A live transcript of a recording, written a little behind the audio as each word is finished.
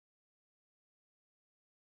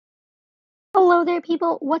Hello there,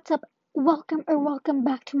 people. What's up? Welcome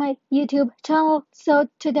back to my YouTube channel. So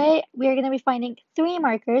today we are going to be finding three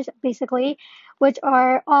markers, basically, which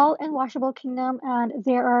are all in washable kingdom, and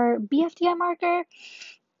there are BFDI marker,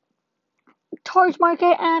 torch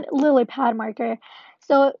marker, and LILLIPAD marker.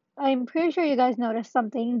 So I'm pretty sure you guys noticed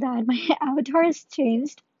something that my avatar has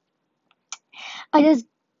changed. I just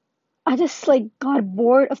I just got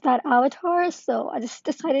bored of that avatar, so I just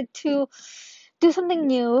decided to do something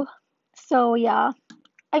new. So yeah,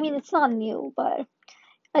 I mean it's not new, but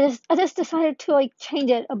I just decided to change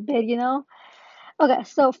it a bit. Okay,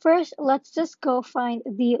 so first let's just go find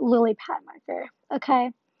the lily pad marker.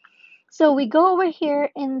 Okay. So we go over here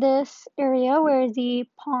in this area where the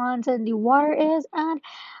ponds and the water is, and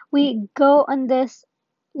we go on this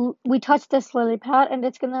we touch this lily pad and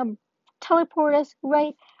it's gonna teleport us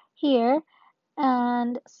right here.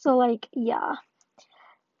 And so yeah.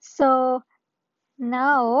 So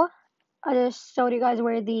now I just showed you guys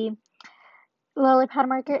where the lily pad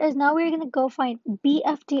marker is. Now we're gonna go find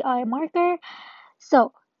BFDI marker.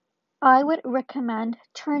 So I would recommend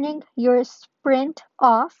turning your sprint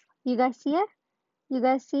off. You guys see it? You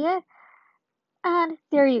guys see it? And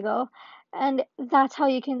there you go. And that's how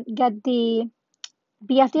you can get the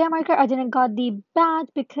BFDI marker. I didn't got the badge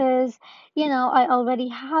because, I already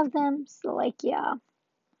have them. So yeah.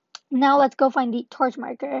 Now let's go find the torch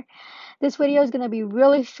marker. This video is gonna be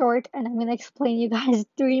really short and I'm gonna explain you guys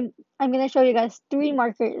I'm gonna show you guys three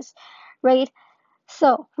markers, right?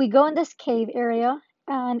 So we go in this cave area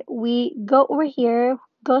and we go over here,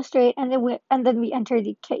 go straight, and then we enter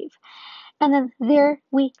the cave. And then there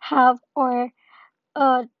we have our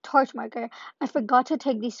torch marker. I forgot to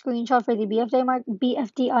take the screenshot for the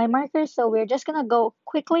BFDI marker, so we're just gonna go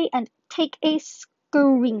quickly and take a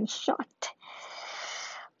screenshot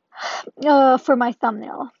for my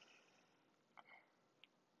thumbnail.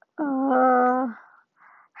 Uh,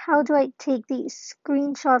 how do I take the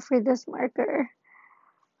screenshot for this marker?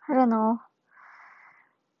 I don't know.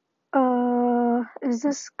 Is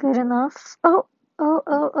this good enough? Oh,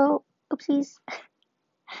 oopsies.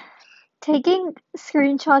 Taking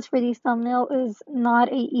screenshots for these thumbnail is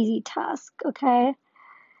not a easy task, okay?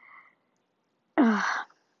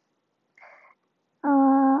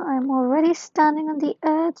 I'm already standing on the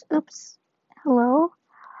edge. Oops. Hello?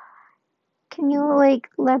 Can you,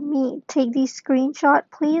 let me take the screenshot,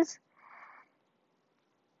 please?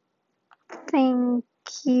 Thank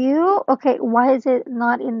you. Okay, why is it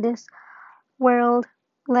not in this world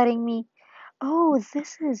letting me? Oh,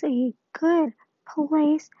 this is a good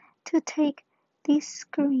place to take the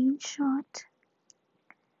screenshot.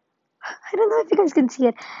 I don't know if you guys can see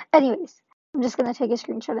it. Anyways, I'm just gonna take a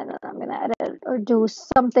screenshot and then I'm gonna edit or do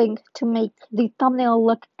something to make the thumbnail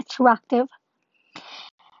look attractive.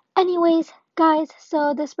 Anyways, guys,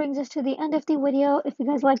 so this brings us to the end of the video. If you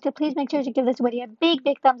guys liked it, please make sure to give this video a big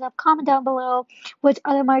thumbs up. Comment down below which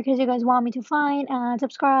other markers you guys want me to find and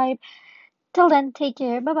subscribe. Till then, take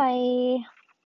care. Bye bye.